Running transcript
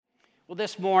Well,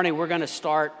 this morning we're going to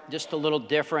start just a little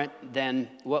different than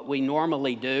what we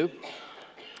normally do.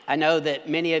 I know that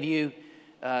many of you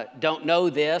don't know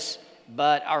this,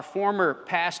 but our former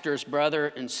pastors, Brother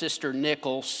and Sister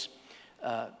Nichols,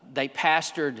 they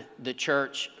pastored the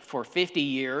church for 50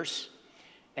 years,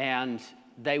 and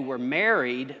they were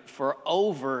married for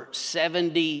over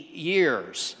 70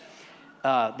 years.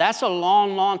 That's a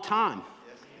long, long time.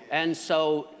 And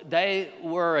so they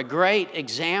were a great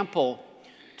example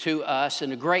to us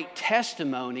and a great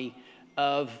testimony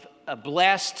of a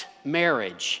blessed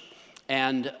marriage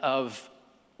and of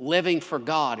living for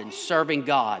God and serving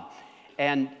God.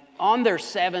 And on their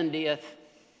 70th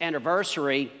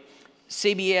anniversary,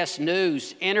 CBS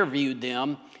News interviewed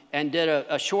them and did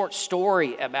a short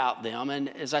story about them. And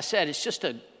as I said, it's just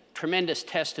a tremendous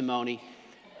testimony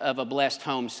of a blessed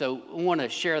home. So I want to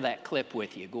share that clip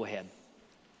with you. Go ahead.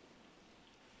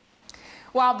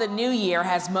 While the new year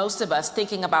has most of us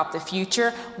thinking about the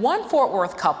future, one Fort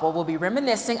Worth couple will be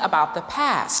reminiscing about the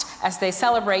past as they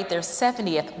celebrate their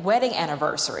 70th wedding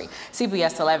anniversary.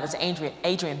 CBS 11's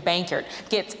Adrian Bankert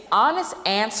gets honest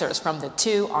answers from the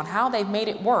two on how they've made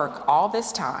it work all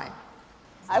this time.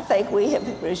 I think we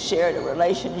have shared a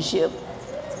relationship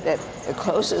that the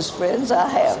closest friends I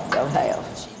have don't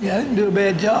have. Yeah, I didn't do a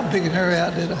bad job picking her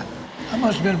out, did I? I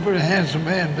must have been a pretty handsome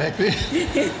man back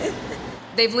then.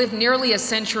 They've lived nearly a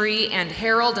century, and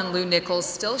Harold and Lou Nichols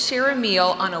still share a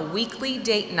meal on a weekly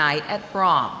date night at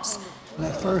Brahms.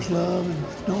 That first love,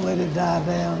 and don't let it die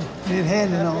down. And it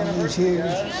had it on these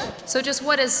years. So just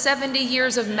what has 70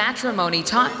 years of matrimony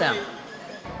taught them?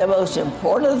 The most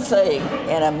important thing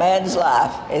in a man's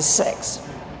life is sex.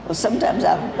 Well, sometimes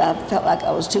I felt like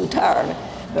I was too tired,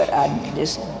 but I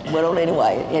just went on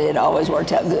anyway, and it always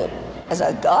worked out good. As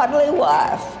a godly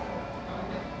wife,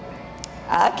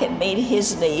 I can meet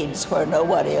his needs where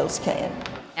nobody else can.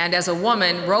 And as a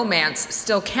woman, romance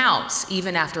still counts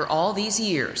even after all these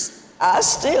years. I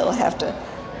still have to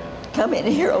come in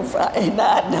here on Friday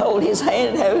night and hold his hand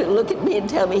and have him look at me and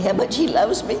tell me how much he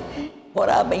loves me. What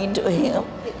I mean to him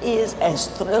is as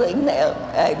thrilling now,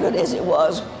 Agrid, as it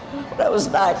was when I was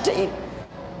 19.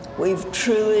 We've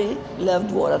truly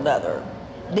loved one another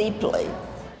deeply.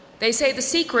 They say the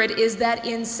secret is that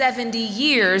in 70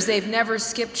 years, they've never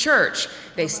skipped church.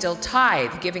 They still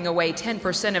tithe, giving away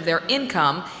 10% of their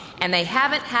income, and they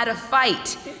haven't had a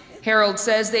fight. Harold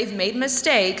says they've made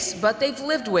mistakes, but they've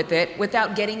lived with it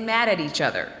without getting mad at each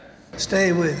other.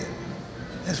 Stay with it.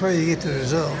 That's where you get the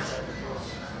results.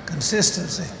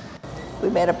 Consistency. We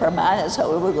made up our mind that's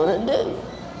what we were going to do.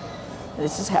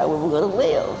 This is how we were going to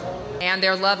live. And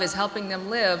their love is helping them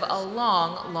live a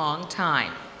long, long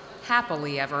time.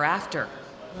 Happily ever after.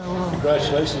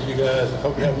 Congratulations, you guys. I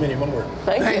hope you have many more.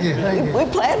 Thank you. We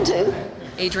plan to.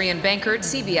 Adrian Bankert,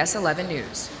 CBS 11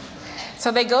 News.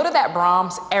 So they go to that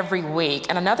Brahms every week.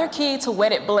 And another key to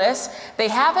wedded bliss, they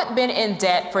haven't been in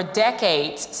debt for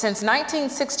decades. Since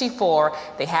 1964,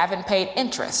 they haven't paid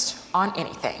interest on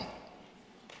anything.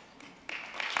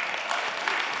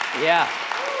 Yeah.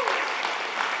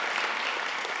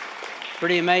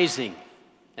 Pretty amazing.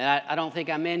 And I don't think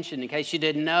I mentioned, in case you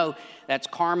didn't know, that's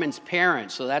Carmen's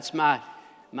parents. So that's my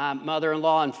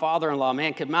mother-in-law and father-in-law.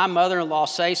 Man, could my mother-in-law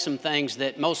say some things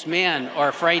that most men are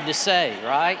afraid to say,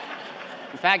 right?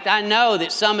 In fact, I know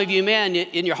that some of you men,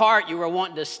 in your heart, you were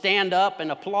wanting to stand up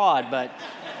and applaud, but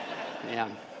yeah.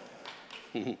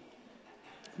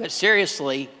 But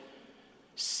seriously,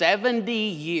 70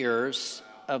 years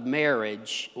of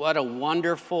marriage, what a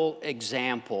wonderful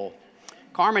example.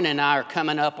 Carmen and I are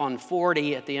coming up on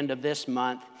 40 at the end of this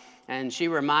month, and she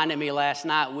reminded me last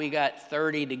night we got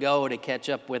 30 to go to catch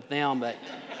up with them, but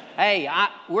hey,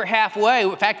 we're halfway.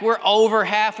 In fact, we're over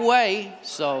halfway,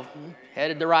 so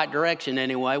headed the right direction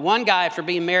anyway. One guy, after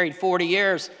being married 40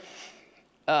 years,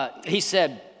 he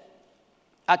said,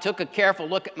 I took a careful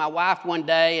look at my wife one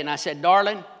day, and I said,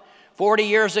 darling, 40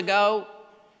 years ago,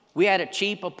 we had a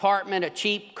cheap apartment, a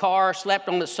cheap car, slept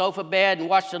on the sofa bed, and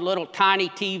watched a little tiny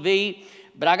TV.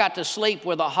 But I got to sleep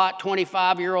with a hot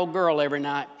 25-year-old girl every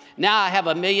night. Now I have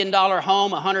 $1 million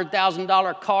home, a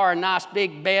 $100,000 car, a nice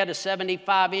big bed, a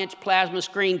 75-inch plasma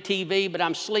screen TV, but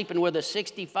I'm sleeping with a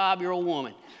 65-year-old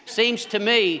woman. Seems to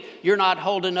me you're not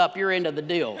holding up your end of the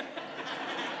deal.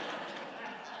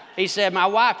 He said, my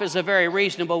wife is a very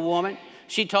reasonable woman.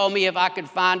 She told me if I could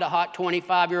find a hot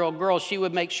 25-year-old girl, she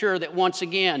would make sure that once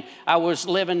again I was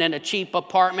living in a cheap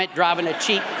apartment, driving a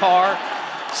cheap car,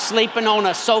 sleeping on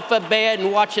a sofa bed and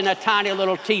watching a tiny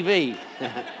little TV.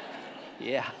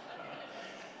 Yeah.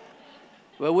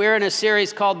 Well, we're in a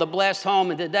series called The Blessed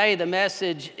Home, and today the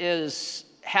message is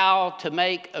how to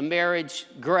make a marriage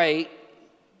great,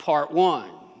 part 1.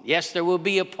 Yes, there will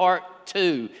be a part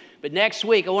 2. But next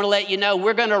week, I want to let you know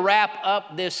we're going to wrap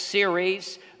up this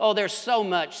series. Oh, there's so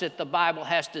much that the Bible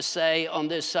has to say on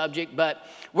this subject, but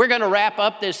we're going to wrap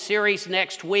up this series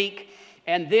next week.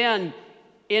 And then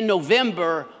in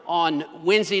November, on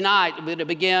Wednesday night, we're going to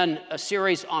begin a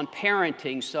series on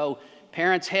parenting. So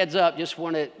parents, heads up, just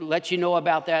want to let you know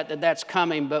about that's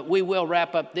coming. But we will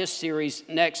wrap up this series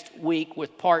next week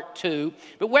with part 2.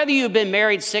 But whether you've been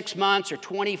married 6 months or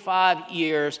 25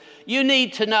 years, you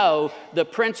need to know the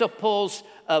principles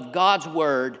of God's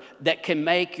Word that can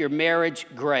make your marriage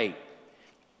great.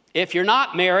 If you're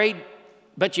not married,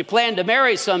 but you plan to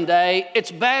marry someday,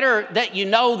 it's better that you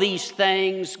know these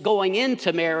things going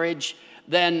into marriage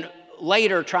than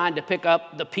later trying to pick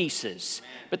up the pieces.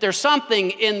 But there's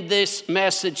something in this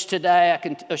message today, I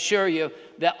can assure you,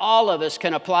 that all of us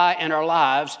can apply in our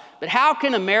lives. But how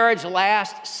can a marriage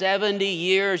last 70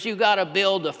 years? You've got to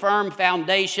build a firm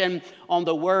foundation on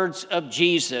the words of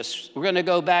Jesus. We're going to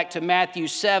go back to Matthew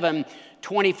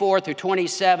 7:24 through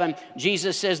 27.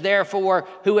 Jesus says, therefore,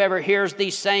 whoever hears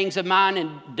these sayings of mine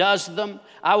and does them,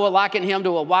 I will liken him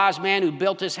to a wise man who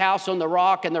built his house on the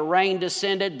rock, and the rain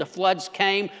descended, the floods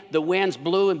came, the winds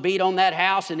blew and beat on that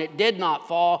house, and it did not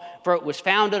fall, for it was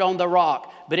founded on the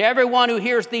rock. But everyone who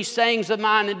hears these sayings of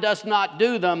mine and does not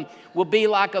do them will be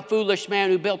like a foolish man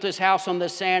who built his house on the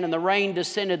sand, and the rain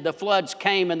descended, the floods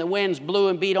came, and the winds blew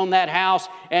and beat on that house,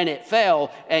 and it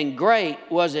fell, and great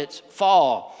was its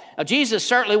fall. Now, Jesus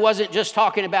certainly wasn't just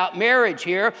talking about marriage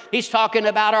here. He's talking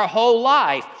about our whole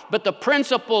life. But the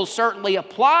principle certainly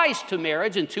applies to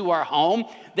marriage and to our home,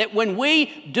 that when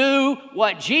we do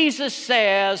what Jesus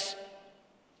says,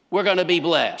 we're going to be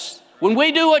blessed. When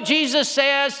we do what Jesus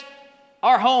says,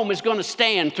 our home is going to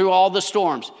stand through all the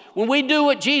storms. When we do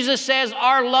what Jesus says,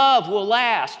 our love will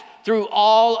last through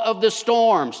all of the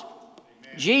storms.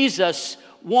 Amen. Jesus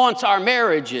wants our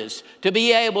marriages to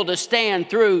be able to stand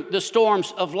through the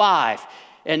storms of life.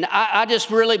 And I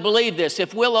just really believe this.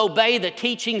 If we'll obey the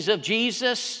teachings of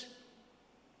Jesus,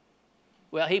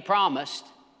 well, he promised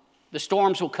the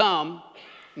storms will come,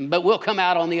 but we'll come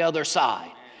out on the other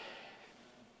side.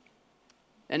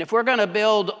 And if we're going to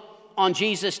build on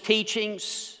Jesus'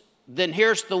 teachings, then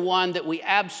here's the one that we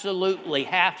absolutely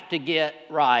have to get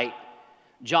right.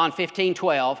 John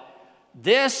 15:12.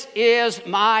 This is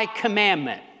my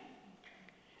commandment,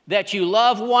 that you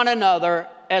love one another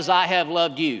as I have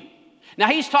loved you. Now,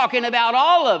 he's talking about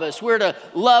all of us. We're to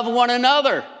love one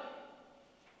another.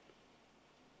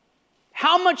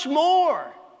 How much more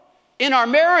in our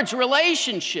marriage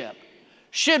relationship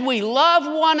should we love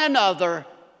one another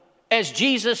as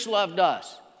Jesus loved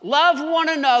us? Love one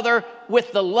another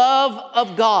with the love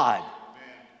of God.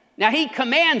 Now, he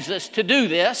commands us to do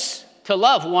this, to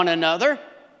love one another.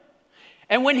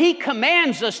 And when he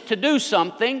commands us to do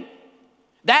something,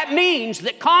 that means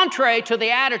that contrary to the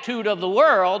attitude of the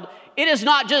world, it is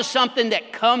not just something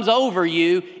that comes over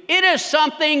you. It is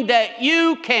something that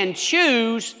you can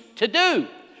choose to do.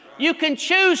 You can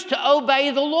choose to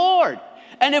obey the Lord.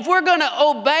 And if we're going to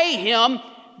obey him,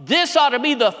 this ought to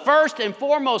be the first and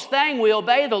foremost thing we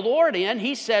obey the Lord in.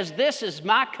 He says, this is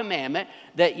my commandment,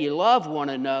 that you love one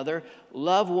another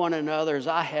as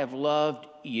I have loved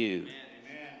you.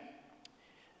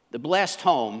 The blessed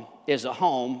home is a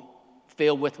home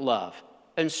filled with love.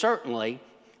 And certainly,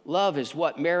 love is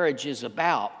what marriage is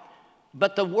about.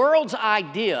 But the world's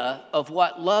idea of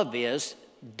what love is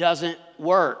doesn't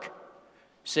work.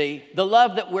 See, the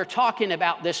love that we're talking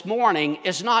about this morning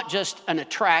is not just an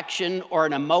attraction or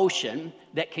an emotion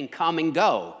that can come and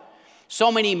go.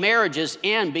 So many marriages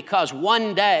end because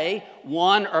one day,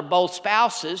 one or both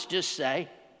spouses just say,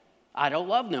 I don't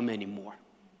love them anymore.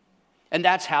 And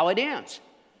that's how it ends.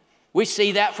 We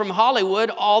see that from Hollywood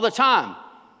all the time.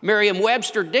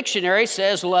 Merriam-Webster dictionary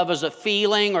says love is a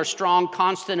feeling or strong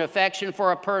constant affection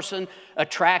for a person,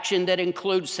 attraction that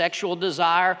includes sexual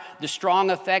desire, the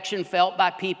strong affection felt by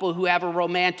people who have a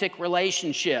romantic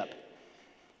relationship.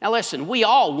 Now listen, we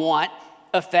all want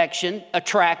affection,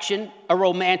 attraction, a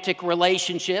romantic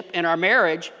relationship in our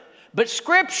marriage, but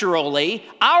scripturally,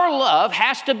 our love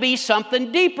has to be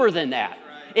something deeper than that.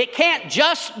 It can't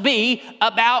just be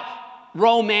about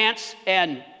romance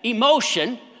and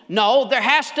emotion. No, there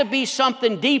has to be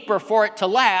something deeper for it to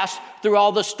last through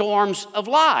all the storms of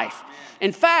life.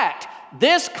 In fact,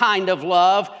 this kind of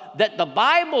love that the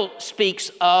Bible speaks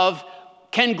of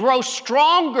can grow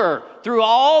stronger through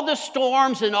all the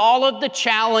storms and all of the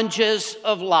challenges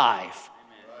of life.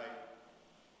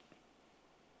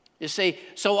 You see,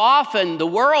 so often the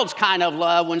world's kind of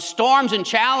love, when storms and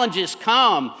challenges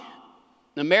come,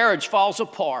 the marriage falls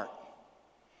apart.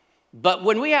 But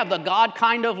when we have the God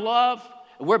kind of love,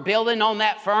 We're building on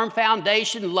that firm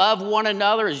foundation, love one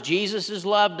another as Jesus has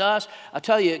loved us. I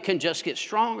tell you, it can just get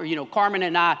stronger. You know, Carmen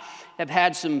and I have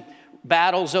had some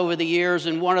battles over the years,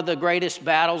 and one of the greatest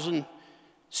battles and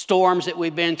storms that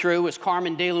we've been through was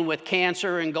Carmen dealing with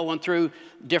cancer and going through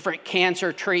different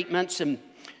cancer treatments. And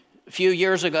a few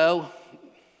years ago,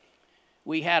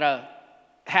 we had a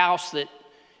house that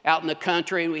out in the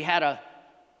country, and we had a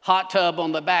hot tub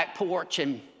on the back porch,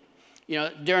 and you know,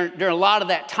 during a lot of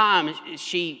that time,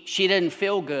 she didn't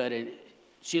feel good, and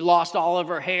she lost all of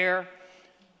her hair.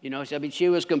 You know, I mean, she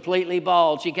was completely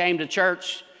bald. She came to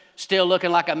church still looking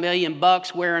like $1 million,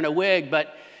 wearing a wig,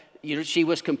 but you know, she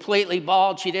was completely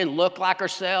bald. She didn't look like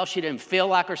herself. She didn't feel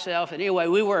like herself. And anyway,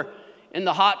 we were in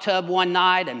the hot tub one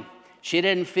night, and she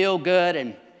didn't feel good,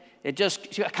 and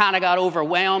she kind of got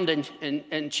overwhelmed,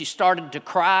 and she started to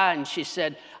cry, and she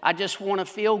said, "I just want to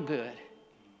feel good."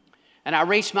 And I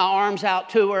reached my arms out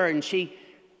to her, and she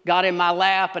got in my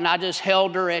lap, and I just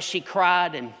held her as she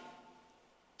cried, and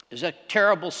it was a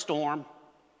terrible storm.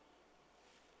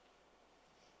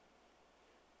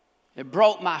 It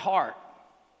broke my heart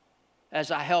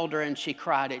as I held her and she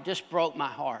cried. It just broke my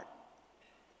heart.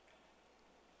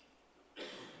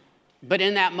 But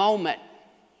in that moment,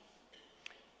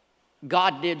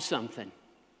 God did something.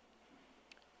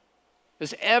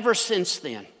 Because ever since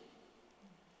then,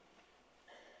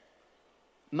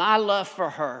 my love for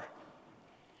her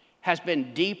has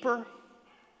been deeper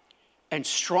and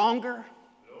stronger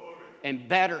and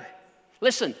better.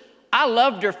 Listen, I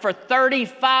loved her for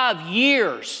 35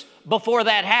 years before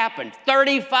that happened.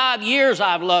 35 years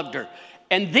I've loved her.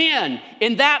 And then,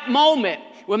 in that moment,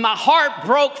 when my heart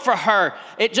broke for her,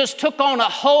 it just took on a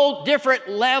whole different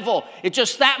level. It's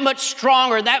just that much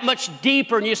stronger, that much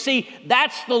deeper. And you see,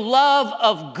 that's the love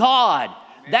of God.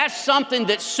 That's something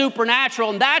that's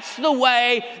supernatural, and that's the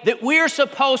way that we're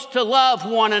supposed to love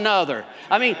one another.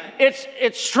 I mean,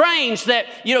 it's strange that,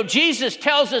 you know, Jesus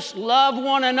tells us love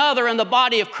one another in the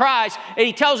body of Christ, and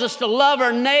he tells us to love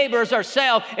our neighbors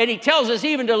ourselves, and he tells us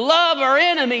even to love our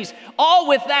enemies, all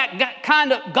with that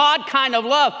kind of God kind of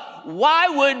love. Why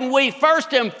wouldn't we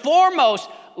first and foremost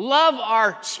love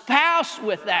our spouse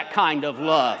with that kind of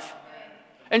love?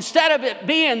 Instead of it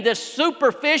being this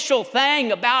superficial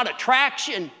thing about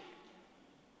attraction.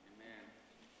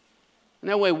 And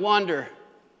then we wonder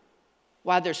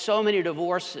why there's so many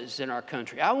divorces in our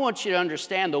country. I want you to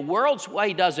understand the world's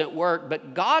way doesn't work,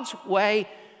 but God's way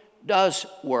does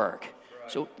work.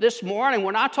 So this morning,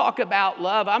 when I talk about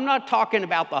love, I'm not talking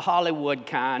about the Hollywood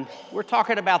kind. We're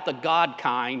talking about the God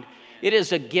kind. It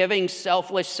is a giving,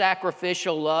 selfless,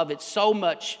 sacrificial love. It's so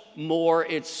much more.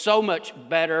 It's so much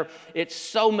better. It's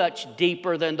so much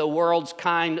deeper than the world's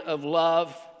kind of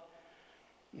love.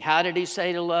 How did he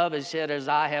say to love? He said, "As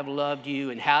I have loved you."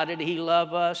 And how did he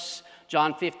love us?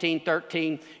 John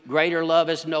 15:13, "Greater love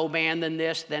is no man than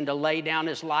this, than to lay down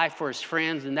his life for his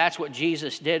friends." And that's what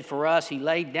Jesus did for us. He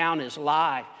laid down his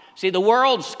life. See, the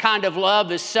world's kind of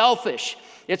love is selfish.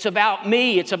 It's about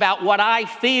me. It's about what I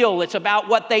feel. It's about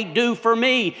what they do for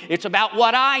me. It's about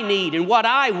what I need and what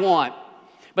I want.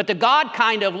 But the God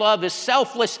kind of love is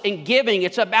selfless and giving.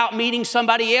 It's about meeting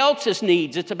somebody else's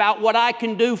needs. It's about what I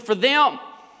can do for them.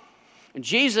 And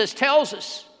Jesus tells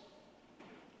us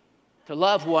to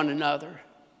love one another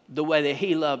the way that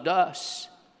he loved us.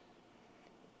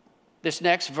 This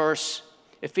next verse,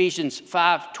 Ephesians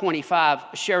 5:25,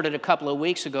 I shared it a couple of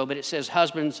weeks ago, but it says,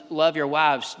 "Husbands, love your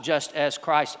wives just as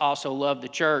Christ also loved the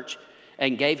church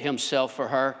and gave himself for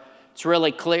her." It's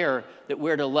really clear that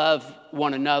we're to love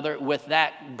one another with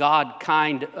that God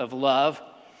kind of love,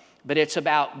 but it's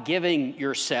about giving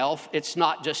yourself. It's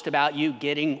not just about you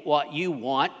getting what you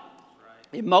want.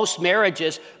 In most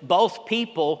marriages, both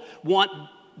people want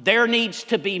their needs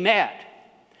to be met.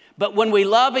 But when we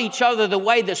love each other the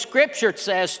way the scripture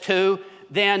says to,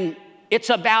 then it's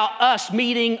about us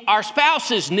meeting our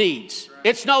spouse's needs.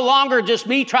 It's no longer just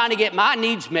me trying to get my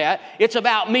needs met. It's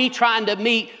about me trying to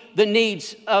meet the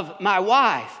needs of my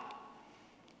wife.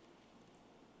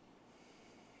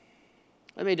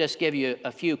 Let me just give you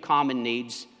a few common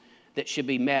needs that should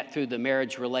be met through the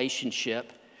marriage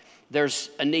relationship. There's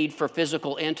a need for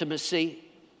physical intimacy,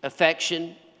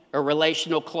 affection, or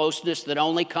relational closeness that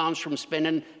only comes from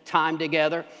spending time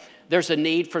together. There's a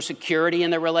need for security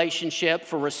in the relationship,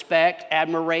 for respect,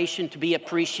 admiration, to be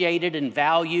appreciated and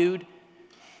valued.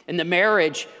 In the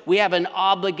marriage, we have an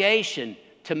obligation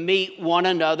to meet one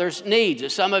another's needs.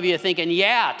 As some of you are thinking,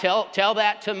 yeah, tell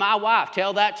that to my wife,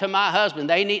 tell that to my husband.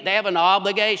 They have an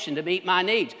obligation to meet my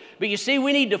needs. But you see,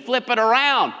 we need to flip it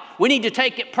around. We need to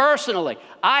take it personally.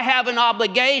 I have an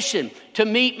obligation to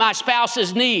meet my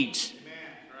spouse's needs.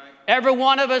 Every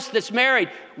one of us that's married,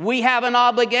 we have an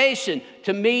obligation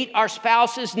to meet our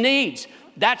spouse's needs.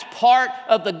 That's part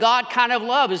of the God kind of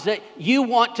love, is that you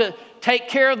want to take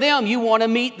care of them. You want to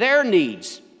meet their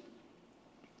needs.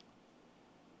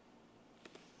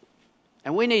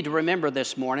 And we need to remember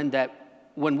this morning that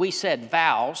when we said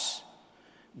vows,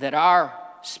 that our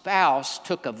spouse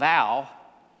took a vow,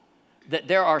 that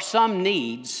there are some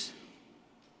needs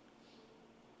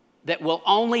that will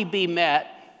only be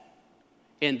met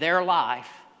in their life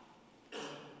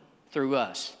through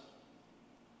us.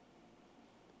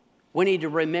 We need to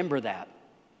remember that.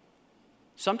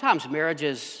 Sometimes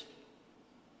marriages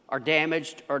are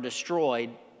damaged or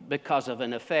destroyed because of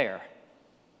an affair.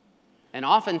 And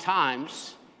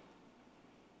oftentimes,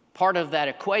 part of that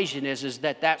equation is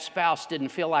that spouse didn't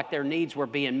feel like their needs were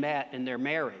being met in their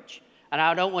marriage. And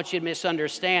I don't want you to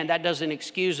misunderstand. That doesn't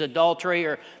excuse adultery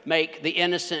or make the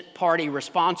innocent party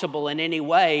responsible in any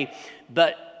way.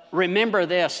 But remember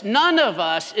this, none of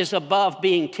us is above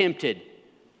being tempted.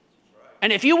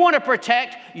 And if you want to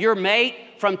protect your mate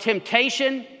from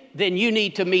temptation, then you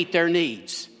need to meet their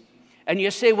needs. And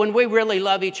you see, when we really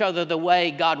love each other the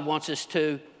way God wants us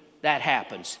to, that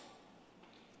happens.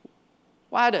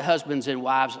 Why do husbands and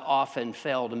wives often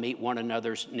fail to meet one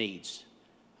another's needs?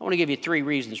 I want to give you 3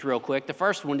 reasons real quick. The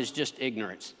first one is just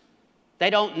ignorance. They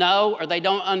don't know or they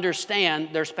don't understand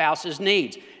their spouse's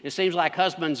needs. It seems like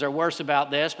husbands are worse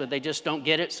about this, but they just don't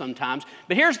get it sometimes.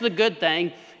 But here's the good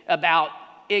thing about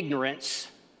ignorance.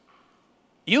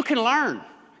 You can learn.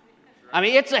 I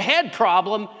mean, it's a head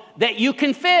problem that you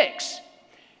can fix.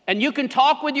 And you can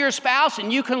talk with your spouse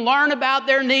and you can learn about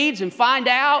their needs and find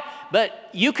out,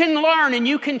 but you can learn and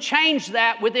you can change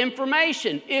that with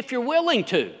information if you're willing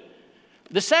to.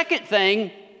 The second thing,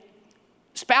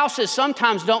 spouses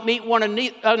sometimes don't meet one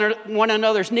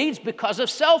another's needs because of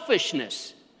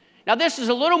selfishness. Now, this is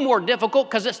a little more difficult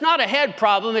because it's not a head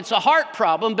problem, it's a heart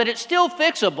problem, but it's still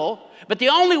fixable. But the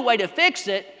only way to fix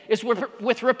it is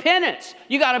with repentance.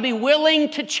 You got to be willing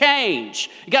to change.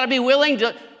 You got to be willing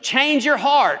to change your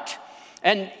heart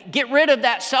and get rid of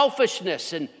that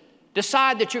selfishness and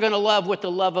decide that you're going to love with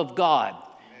the love of God.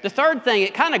 The third thing,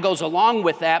 it kind of goes along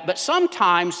with that, but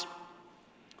sometimes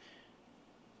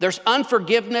there's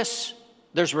unforgiveness,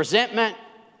 there's resentment,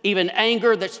 even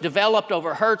anger that's developed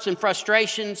over hurts and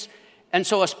frustrations. And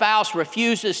so a spouse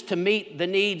refuses to meet the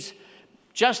needs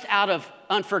just out of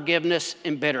unforgiveness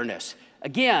and bitterness.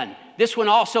 Again, this one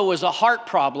also is a heart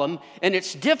problem, and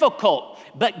it's difficult,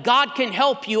 but God can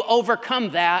help you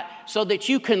overcome that so that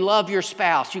you can love your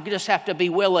spouse. You just have to be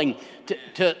willing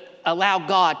to allow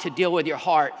God to deal with your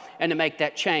heart and to make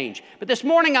that change. But this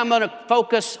morning, I'm going to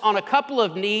focus on a couple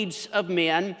of needs of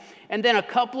men and then a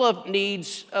couple of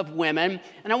needs of women.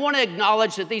 And I want to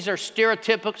acknowledge that these are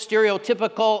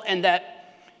stereotypical and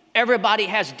that everybody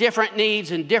has different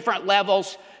needs and different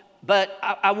levels. But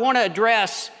I want to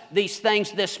address these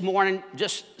things this morning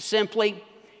just simply.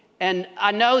 And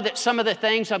I know that some of the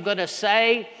things I'm going to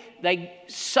say, they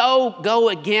so go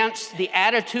against the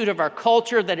attitude of our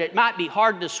culture that it might be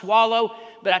hard to swallow.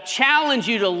 But I challenge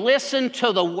you to listen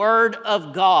to the Word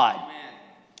of God. Amen.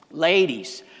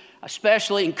 Ladies, I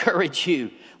especially encourage you,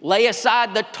 lay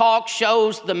aside the talk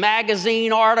shows, the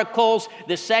magazine articles,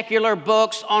 the secular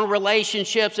books on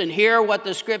relationships, and hear what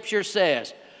the Scripture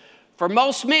says. For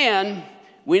most men,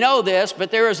 we know this,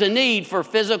 but there is a need for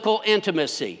physical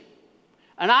intimacy.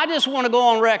 And I just want to go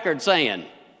on record saying,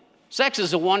 sex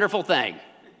is a wonderful thing.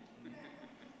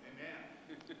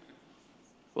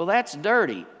 Well, that's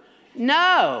dirty.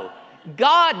 No,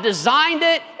 God designed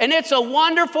it, and it's a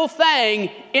wonderful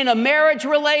thing in a marriage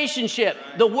relationship.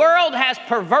 The world has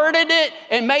perverted it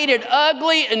and made it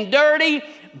ugly and dirty,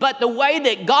 but the way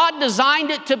that God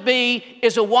designed it to be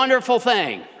is a wonderful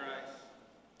thing.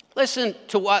 Listen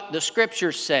to what the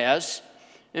Scripture says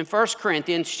in 1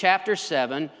 Corinthians chapter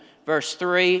 7, verse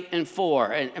 3 and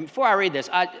 4. And before I read this,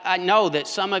 I know that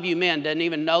some of you men didn't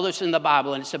even know this in the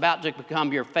Bible, and it's about to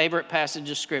become your favorite passage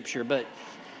of Scripture. But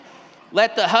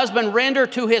let the husband render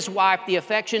to his wife the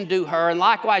affection due her, and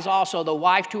likewise also the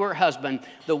wife to her husband.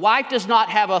 The wife does not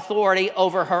have authority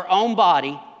over her own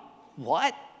body.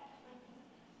 What?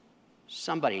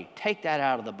 Somebody take that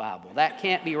out of the Bible. That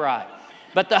can't be right.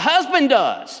 But the husband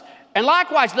does. And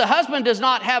likewise, the husband does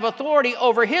not have authority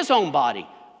over his own body,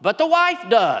 but the wife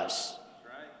does.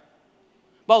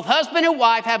 Both husband and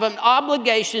wife have an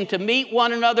obligation to meet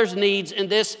one another's needs in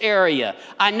this area.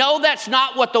 I know that's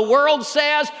not what the world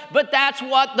says, but that's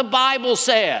what the Bible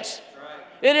says.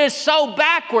 It is so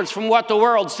backwards from what the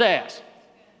world says.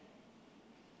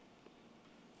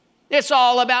 It's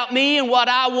all about me and what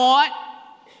I want.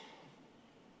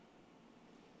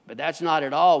 But that's not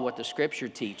at all what the Scripture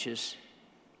teaches.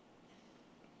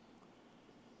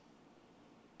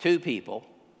 Two people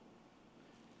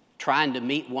trying to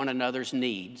meet one another's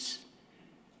needs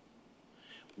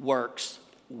works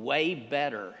way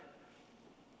better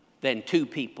than two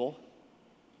people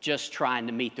just trying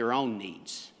to meet their own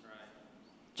needs,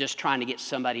 just trying to get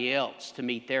somebody else to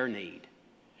meet their need.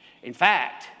 In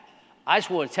fact, I just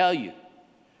want to tell you,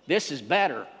 this is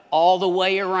better all the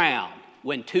way around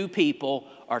when two people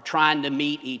are trying to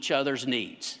meet each other's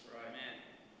needs.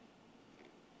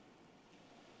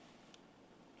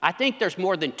 I think there's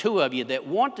more than two of you that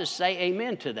want to say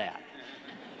amen to that.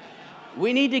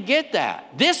 We need to get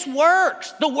that. This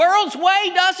works. The world's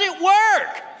way doesn't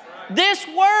work. This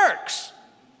works.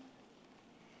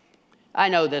 I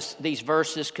know these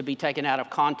verses could be taken out of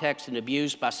context and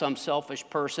abused by some selfish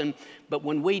person, but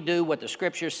when we do what the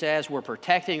Scripture says, we're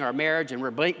protecting our marriage and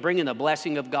we're bringing the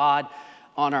blessing of God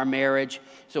on our marriage.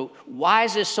 So why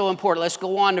is this so important? Let's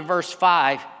go on to verse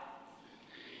 5.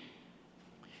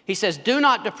 He says, do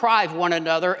not deprive one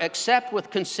another except with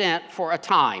consent for a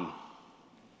time.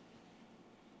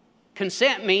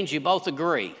 Consent means you both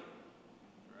agree.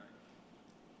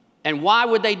 And why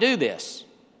would they do this?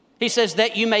 He says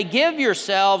that you may give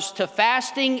yourselves to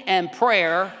fasting and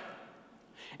prayer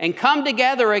and come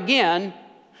together again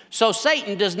so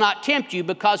Satan does not tempt you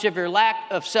because of your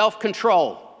lack of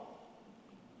self-control.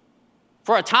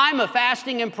 For a time of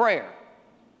fasting and prayer.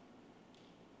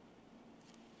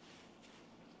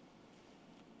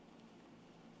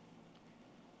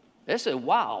 This is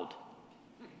wild.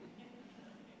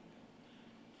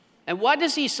 And what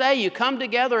does he say? You come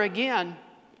together again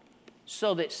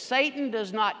so that Satan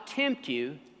does not tempt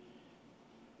you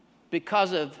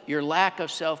because of your lack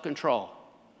of self-control.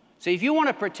 See, if you want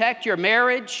to protect your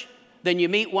marriage, then you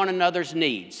meet one another's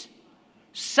needs.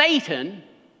 Satan,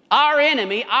 our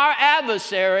enemy, our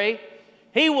adversary,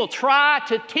 he will try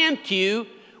to tempt you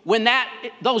when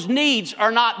those needs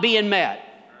are not being met.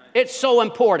 It's so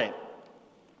important.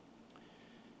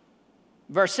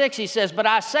 Verse 6, he says, but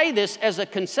I say this as a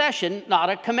concession, not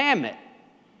a commandment.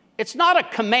 It's not a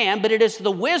command, but it is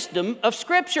the wisdom of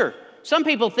Scripture. Some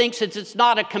people think since it's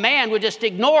not a command, we just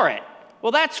ignore it.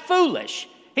 Well, that's foolish.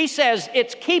 He says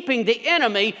it's keeping the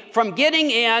enemy from getting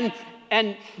in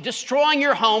and destroying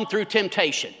your home through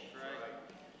temptation.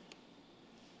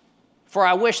 For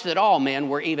I wish that all men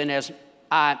were even as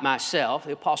I myself,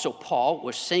 the Apostle Paul,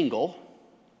 was single,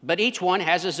 but each one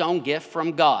has his own gift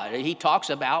from God. He talks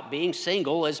about being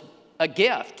single as a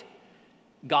gift.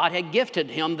 God had gifted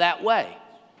him that way.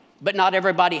 But not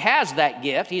everybody has that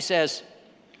gift. He says,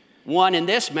 one in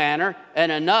this manner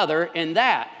and another in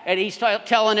that. And he's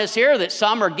telling us here that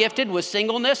some are gifted with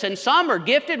singleness and some are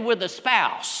gifted with a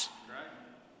spouse.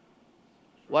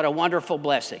 What a wonderful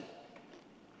blessing.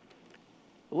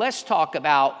 Let's talk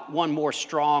about one more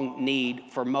strong need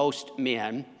for most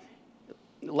men.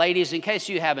 Ladies, in case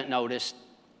you haven't noticed,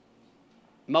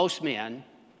 most men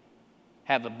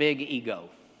have a big ego.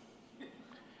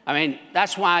 I mean,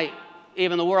 that's why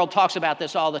even the world talks about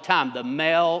this all the time, the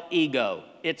male ego.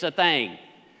 It's a thing.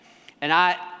 And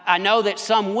I know that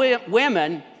some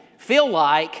women feel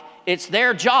like it's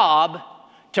their job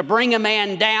to bring a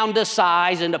man down to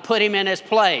size and to put him in his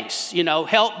place. You know,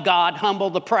 help God humble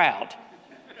the proud.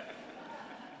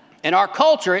 In our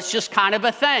culture, it's just kind of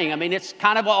a thing. I mean, it's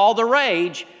kind of all the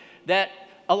rage that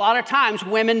a lot of times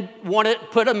women want to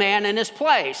put a man in his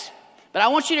place. But I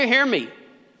want you to hear me.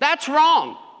 That's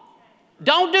wrong.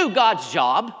 Don't do God's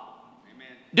job. Amen.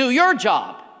 Do your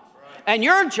job. Right. And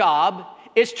your job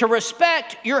is to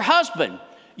respect your husband.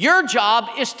 Your job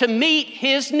is to meet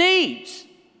his needs.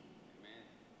 Amen.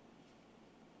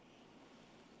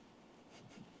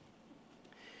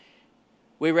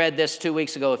 We read this 2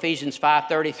 weeks ago, Ephesians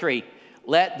 5:33.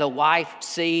 Let the wife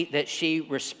see that she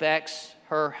respects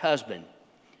her husband.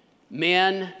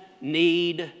 Men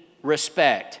need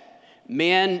respect.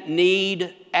 Men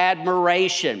need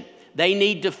admiration. They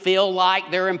need to feel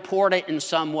like they're important in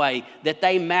some way, that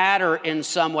they matter in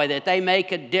some way, that they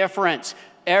make a difference.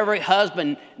 Every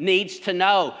husband needs to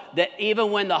know that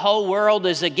even when the whole world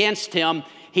is against him,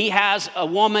 he has a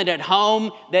woman at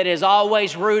home that is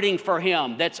always rooting for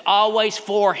him, that's always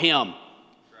for him,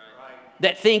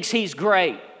 that thinks he's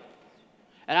great.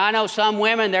 And I know some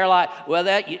women, they're like, well,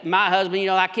 my husband,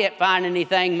 I can't find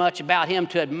anything much about him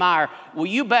to admire. Well,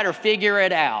 you better figure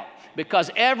it out.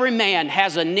 Because every man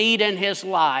has a need in his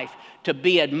life to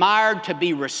be admired, to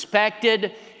be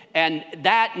respected, and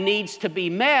that needs to be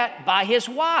met by his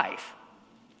wife.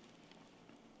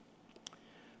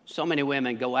 So many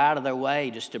women go out of their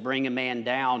way just to bring a man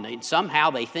down. And somehow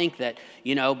they think that,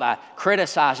 by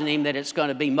criticizing him, that it's going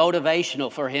to be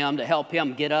motivational for him to help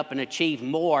him get up and achieve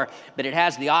more. But it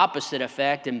has the opposite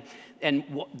effect. And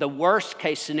the worst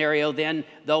case scenario then,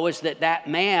 though, is that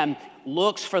man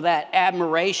looks for that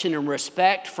admiration and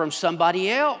respect from somebody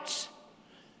else.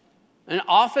 And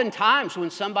oftentimes when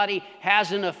somebody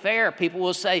has an affair, people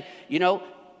will say,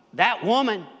 that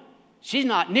woman, she's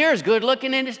not near as good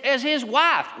looking as his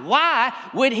wife. Why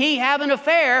would he have an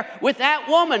affair with that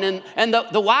woman? And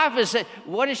the wife is saying,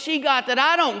 what has she got that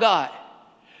I don't got?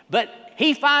 But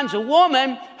he finds a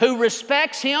woman who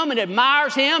respects him and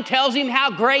admires him, tells him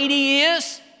how great he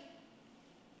is.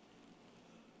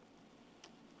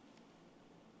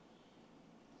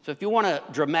 So if you want to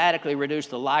dramatically reduce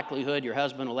the likelihood your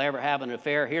husband will ever have an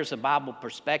affair, here's a Bible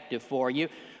perspective for you.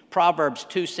 Proverbs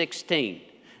 2:16.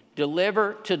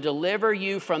 Deliver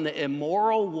you from the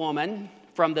immoral woman,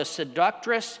 from the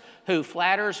seductress who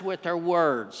flatters with her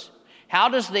words. How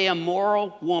does the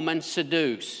immoral woman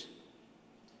seduce?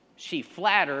 She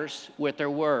flatters with her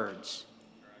words.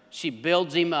 She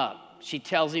builds him up. She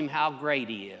tells him how great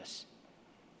he is.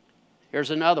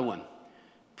 Here's another one.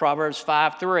 Proverbs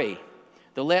 5:3.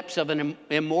 The lips of an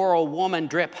immoral woman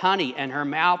drip honey, and her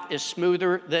mouth is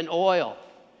smoother than oil.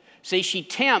 See, she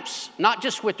tempts not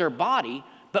just with her body,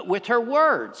 but with her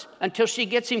words until she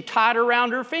gets him tied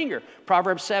around her finger.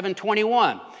 Proverbs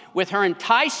 7:21. With her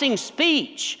enticing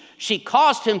speech, she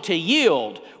caused him to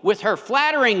yield. With her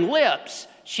flattering lips,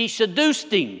 she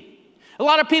seduced him. A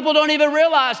lot of people don't even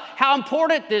realize how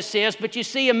important this is, but you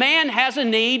see, a man has a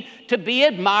need to be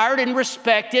admired and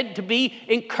respected, to be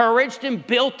encouraged and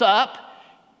built up.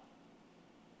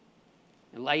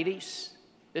 And ladies,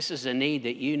 this is a need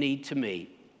that you need to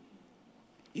meet.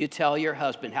 You tell your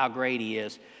husband how great he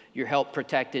is. You're help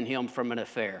protecting him from an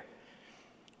affair.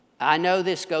 I know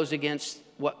this goes against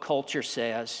what culture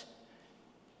says,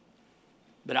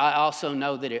 but I also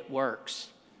know that it works.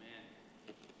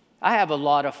 I have a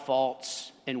lot of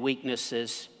faults and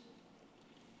weaknesses,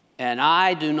 and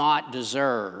I do not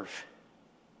deserve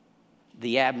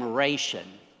the admiration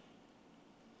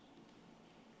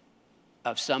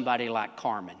of somebody like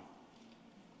Carmen.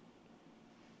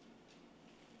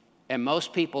 And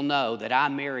most people know that I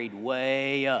married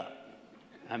way up.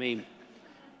 I mean,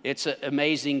 it's an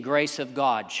amazing grace of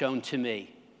God shown to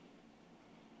me.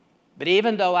 But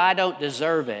even though I don't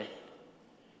deserve it,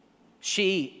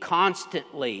 she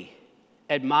constantly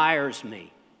admires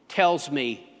me, tells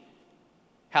me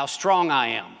how strong I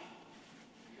am.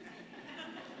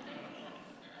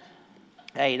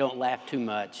 Hey, don't laugh too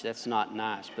much. That's not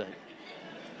nice, but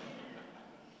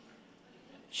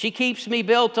she keeps me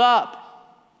built up.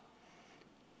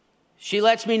 She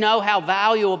lets me know how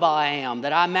valuable I am,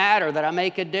 that I matter, that I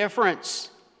make a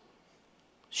difference.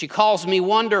 She calls me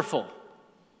wonderful.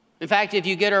 In fact, if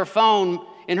you get her phone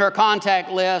in her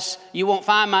contact list, you won't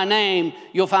find my name,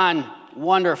 you'll find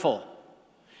wonderful.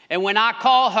 And when I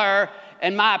call her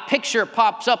and my picture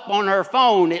pops up on her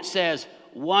phone, it says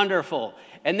wonderful.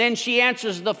 And then she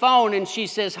answers the phone and she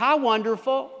says, hi,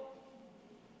 wonderful.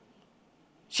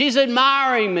 She's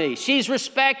admiring me. She's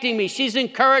respecting me. She's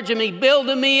encouraging me,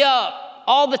 building me up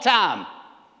all the time.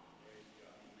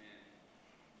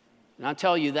 And I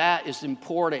tell you, that is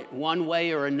important one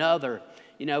way or another.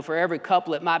 For every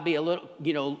couple, it might be a little,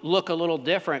 look a little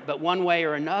different, but one way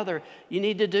or another, you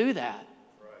need to do that.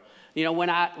 When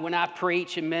I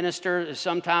preach and minister,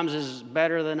 sometimes is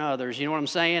better than others. You know what I'm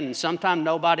saying? And sometimes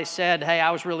nobody said, hey,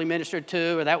 I was really ministered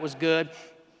to, or that was good.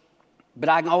 But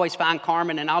I can always find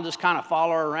Carmen, and I'll just kind of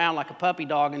follow her around like a puppy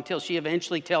dog until she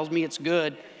eventually tells me it's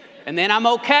good. And then I'm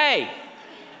okay.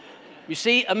 You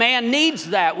see, a man needs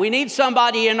that. We need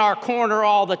somebody in our corner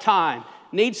all the time.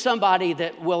 Need somebody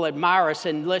that will admire us.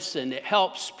 And listen, it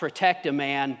helps protect a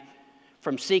man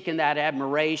from seeking that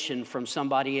admiration from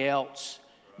somebody else.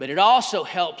 But it also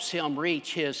helps him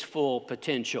reach his full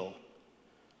potential.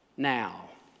 Now,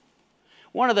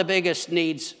 one of the biggest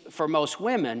needs for most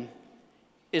women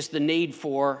is the need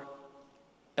for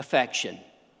affection.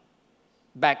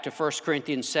 Back to 1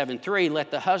 Corinthians 7:3, let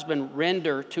the husband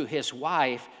render to his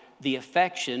wife the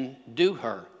affection due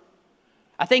her.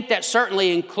 I think that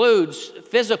certainly includes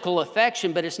physical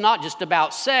affection, but it's not just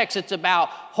about sex. It's about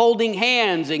holding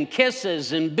hands and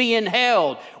kisses and being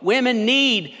held. Women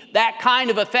need that kind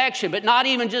of affection, but not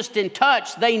even just in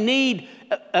touch. They need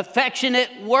affectionate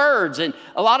words. And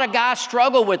a lot of guys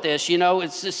struggle with this.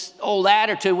 It's this old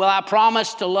attitude, well, I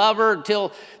promise to love her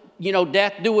until,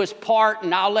 death do us part,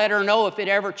 and I'll let her know if it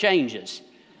ever changes.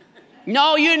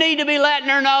 No, you need to be letting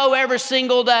her know every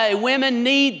single day. Women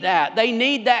need that. They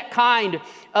need that kind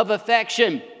of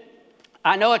affection.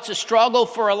 I know it's a struggle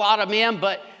for a lot of men,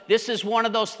 but this is one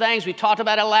of those things. We talked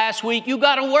about it last week. You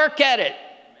got to work at it.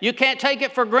 You can't take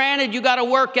it for granted. You got to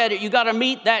work at it. You got to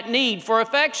meet that need for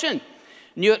affection.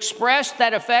 And you express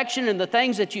that affection in the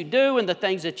things that you do and the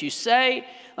things that you say.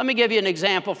 Let me give you an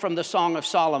example from the Song of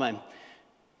Solomon.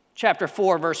 Chapter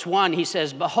 4, verse 1, he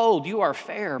says, "Behold, you are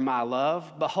fair, my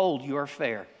love. Behold, you are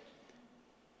fair."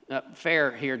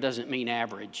 Fair here doesn't mean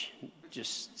average,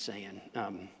 just saying.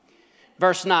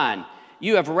 Verse 9,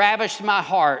 "You have ravished my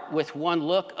heart with one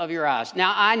look of your eyes."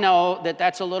 Now, I know that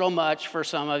that's a little much for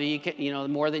some of you,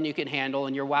 more than you can handle,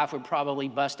 and your wife would probably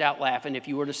bust out laughing if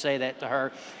you were to say that to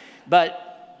her.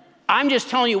 But I'm just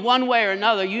telling you, one way or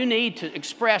another, you need to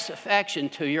express affection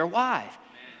to your wife.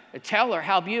 Tell her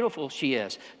how beautiful she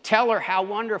is. Tell her how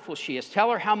wonderful she is.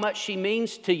 Tell her how much she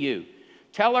means to you.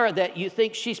 Tell her that you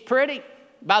think she's pretty.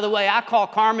 By the way, I call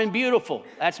Carmen beautiful.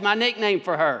 That's my nickname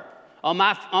for her. On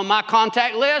my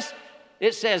contact list,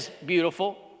 it says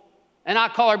beautiful. And I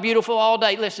call her beautiful all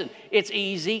day. Listen, it's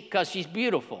easy because she's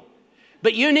beautiful.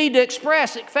 But you need to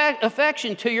express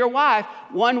affection to your wife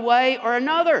one way or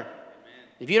another.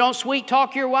 If you don't sweet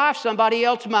talk your wife, somebody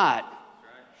else might.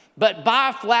 But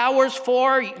buy flowers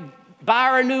for her, buy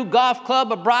her a new golf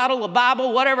club, a bridle, a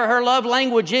Bible, whatever her love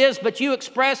language is, but you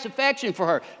express affection for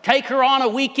her. Take her on a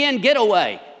weekend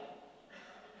getaway.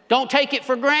 Don't take it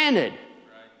for granted.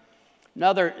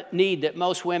 Another need that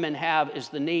most women have is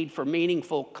the need for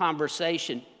meaningful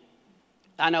conversation.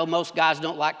 I know most guys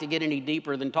don't like to get any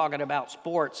deeper than talking about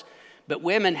sports, but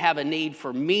women have a need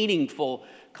for meaningful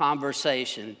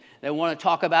conversation. They want to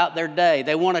talk about their day.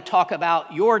 They want to talk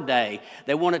about your day.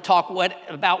 They want to talk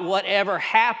about whatever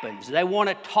happens. They want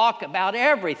to talk about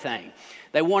everything.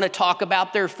 They want to talk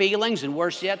about their feelings, and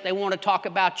worse yet, they want to talk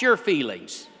about your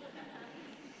feelings.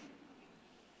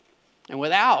 And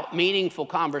without meaningful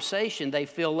conversation, they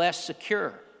feel less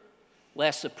secure,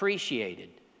 less appreciated,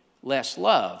 less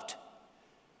loved.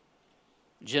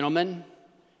 Gentlemen,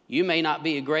 you may not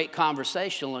be a great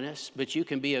conversationalist, but you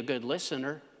can be a good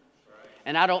listener.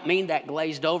 And I don't mean that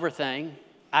glazed over thing.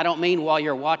 I don't mean while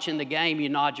you're watching the game, you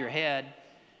nod your head.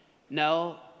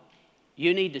 No,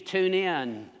 you need to tune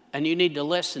in and you need to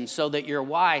listen so that your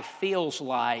wife feels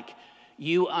like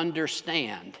you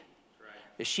understand.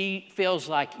 That she feels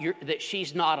like that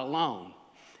she's not alone,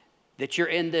 that you're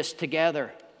in this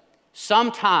together.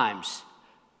 Sometimes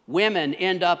women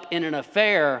end up in an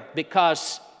affair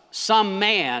because some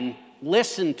man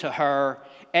listened to her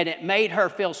and it made her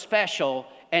feel special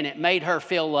and it made her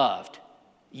feel loved.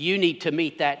 You need to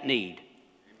meet that need.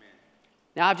 Amen.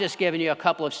 Now, I've just given you a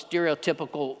couple of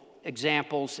stereotypical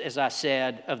examples, as I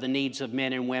said, of the needs of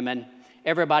men and women.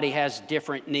 Everybody has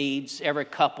different needs. Every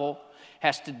couple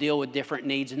has to deal with different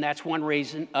needs, and that's one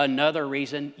reason. Another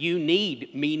reason, you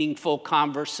need meaningful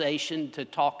conversation to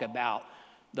talk about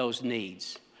those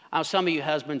needs. I know some of you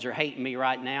husbands are hating me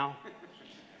right now,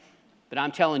 but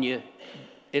I'm telling you,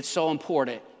 it's so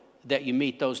important that you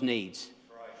meet those needs.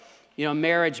 You know,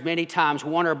 marriage, many times,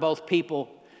 one or both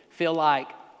people feel like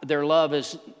their love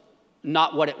is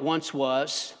not what it once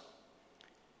was.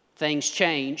 Things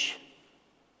change.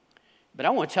 But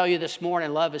I want to tell you this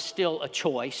morning, love is still a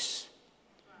choice.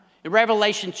 In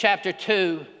Revelation chapter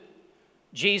 2,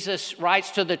 Jesus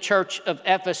writes to the church of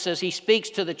Ephesus. He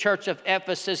speaks to the church of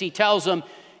Ephesus. He tells them,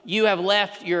 you have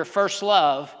left your first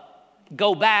love.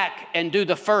 Go back and do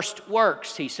the first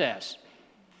works, he says.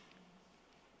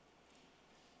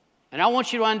 And I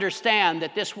want you to understand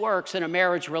that this works in a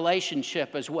marriage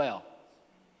relationship as well.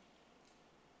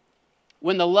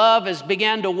 When the love has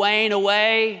begun to wane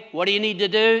away, what do you need to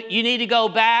do? You need to go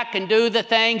back and do the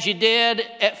things you did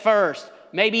at first.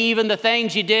 Maybe even the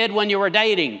things you did when you were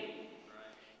dating.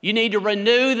 You need to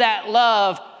renew that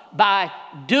love by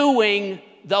doing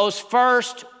those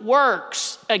first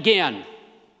works again.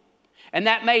 And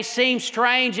that may seem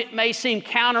strange, it may seem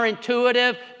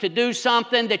counterintuitive to do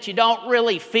something that you don't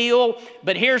really feel.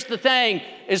 But here's the thing,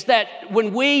 is that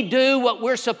when we do what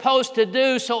we're supposed to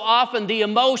do, so often the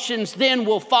emotions then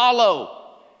will follow.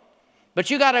 But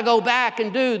you got to go back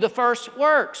and do the first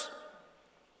works.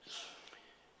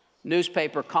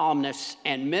 Newspaper columnist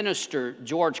and minister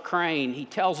George Crane, he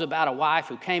tells about a wife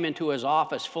who came into his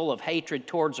office full of hatred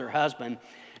towards her husband.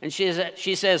 And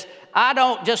she says, I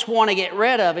don't just want to get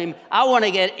rid of him, I want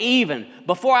to get even.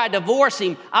 Before I divorce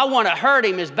him, I want to hurt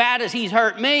him as bad as he's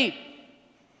hurt me.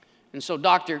 And so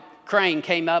Dr. Crane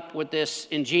came up with this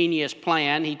ingenious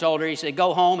plan. He told her, he said,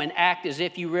 go home and act as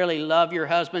if you really love your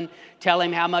husband. Tell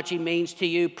him how much he means to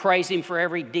you. Praise him for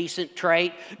every decent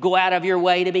trait. Go out of your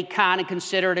way to be kind and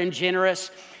considerate and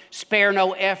generous. Spare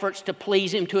no efforts to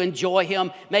please him, to enjoy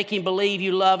him, make him believe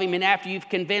you love him, and after you've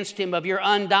convinced him of your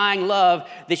undying love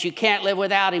that you can't live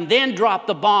without him, then drop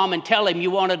the bomb and tell him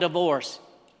you want a divorce.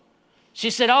 She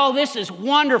said, oh, this is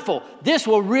wonderful. This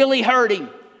will really hurt him.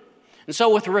 And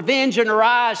so with revenge in her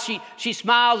eyes, she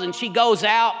smiles and she goes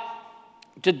out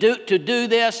to do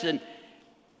this, and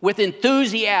with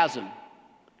enthusiasm.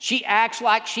 She acts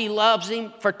like she loves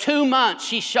him. For 2 months,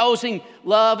 she shows him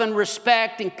love and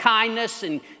respect and kindness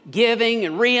and giving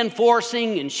and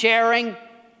reinforcing and sharing.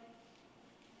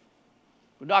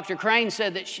 Well, Dr. Crane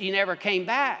said that she never came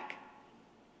back.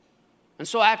 And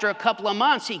so after a couple of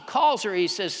months, he calls her. He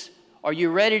says, are you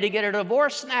ready to get a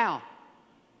divorce now?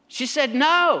 She said,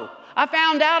 no. I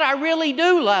found out I really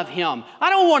do love him. I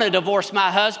don't want to divorce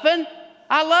my husband.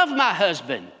 I love my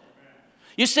husband.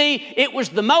 You see, it was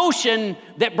the motion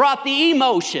that brought the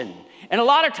emotion. And a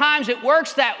lot of times it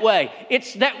works that way.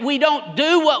 It's that we don't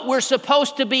do what we're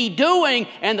supposed to be doing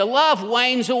and the love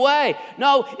wanes away.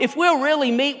 No, if we'll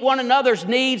really meet one another's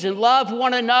needs and love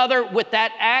one another with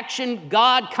that action,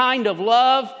 God kind of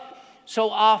love, so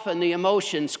often the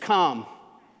emotions come.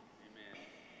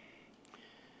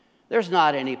 There's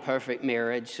not any perfect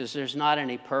marriage because there's not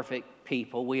any perfect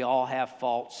people. We all have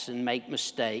faults and make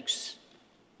mistakes.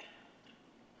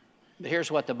 But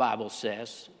here's what the Bible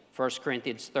says, 1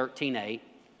 Corinthians 13:8,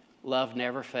 love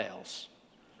never fails.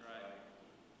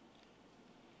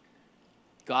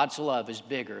 God's love is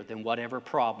bigger than whatever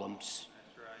problems.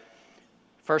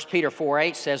 1 Peter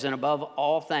 4:8 says, and above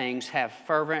all things, have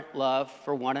fervent love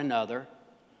for one another,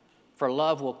 for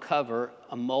love will cover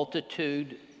a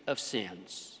multitude of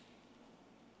sins.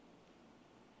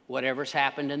 Whatever's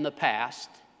happened in the past,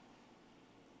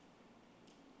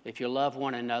 if you love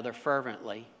one another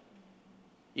fervently,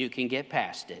 you can get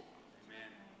past it. Amen.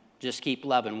 Just keep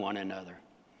loving one another.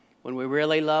 When we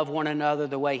really love one another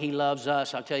the way he loves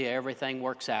us, I'll tell you, everything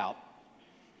works out.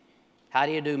 How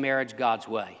do you do marriage God's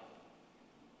way?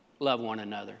 Love one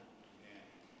another.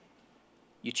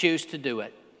 You choose to do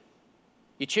it.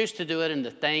 You choose to do it in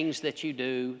the things that you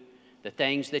do, the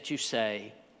things that you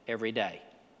say every day.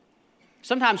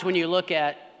 Sometimes when you look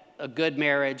at a good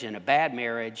marriage and a bad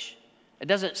marriage, it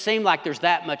doesn't seem like there's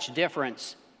that much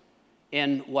difference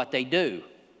in what they do.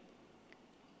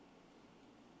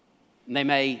 They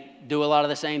may do a lot of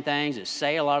the same things and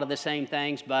say a lot of the same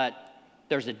things, but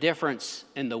there's a difference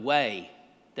in the way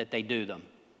that they do them.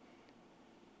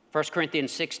 1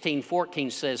 Corinthians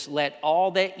 16:14 says, let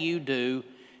all that you do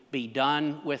be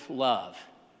done with love.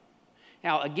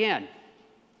 Now again,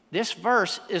 this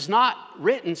verse is not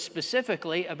written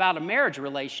specifically about a marriage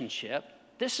relationship.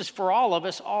 This is for all of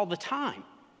us all the time.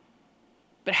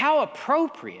 But how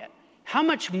appropriate, how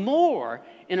much more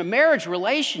in a marriage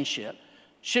relationship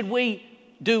should we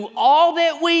do all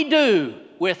that we do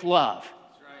with love?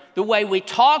 The way we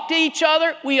talk to each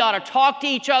other, we ought to talk to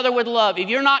each other with love. If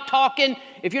you're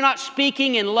not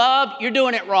speaking in love, you're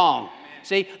doing it wrong.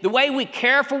 See, the way we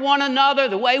care for one another,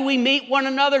 the way we meet one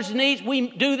another's needs, we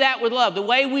do that with love. The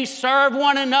way we serve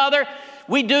one another,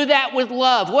 we do that with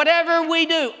love. Whatever we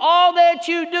do, all that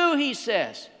you do, he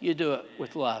says, you do it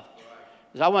with love.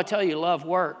 Because I want to tell you, love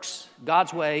works.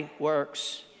 God's way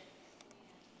works.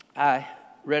 I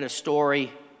read a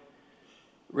story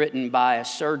written by a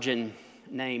surgeon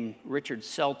named Richard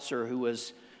Seltzer, who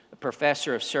was a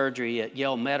professor of surgery at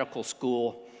Yale Medical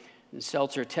School. And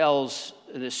Seltzer tells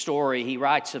this story. He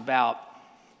writes about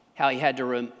how he had to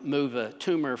remove a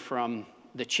tumor from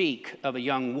the cheek of a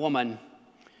young woman.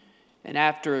 And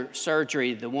after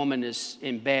surgery, the woman is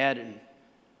in bed and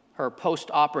her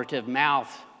post-operative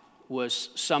mouth was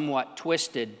somewhat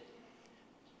twisted.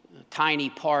 A tiny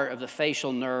part of the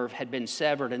facial nerve had been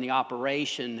severed in the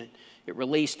operation. It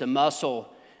released a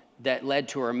muscle that led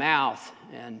to her mouth,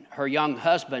 and her young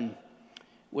husband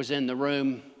was in the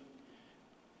room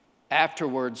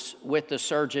afterwards with the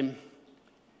surgeon.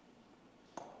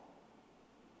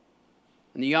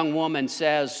 And the young woman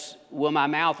says, will my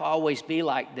mouth always be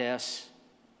like this?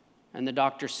 And the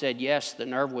doctor said, yes, the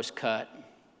nerve was cut.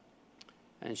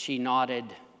 And she nodded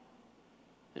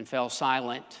and fell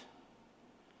silent.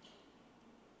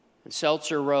 And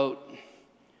Seltzer wrote,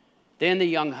 then the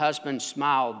young husband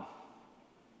smiled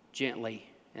gently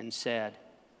and said,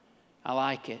 I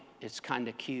like it. It's kind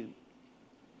of cute.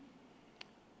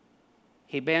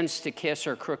 He bends to kiss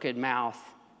her crooked mouth.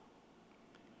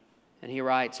 And he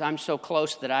writes, I'm so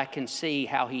close that I can see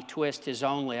how he twists his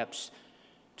own lips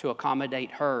to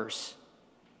accommodate hers,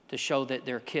 to show that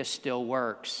their kiss still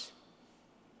works.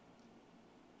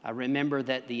 I remember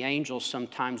that the angels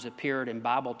sometimes appeared in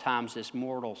Bible times as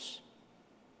mortals.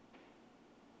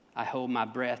 I hold my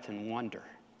breath in wonder.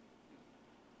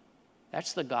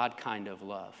 That's the God kind of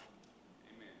love.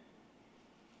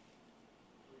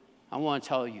 I want to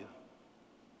tell you,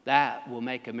 that will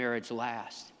make a marriage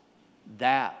last.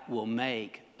 That will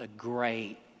make a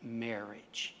great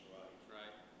marriage.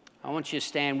 I want you to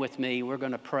stand with me. We're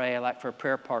going to pray. I'd like for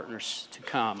prayer partners to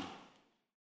come.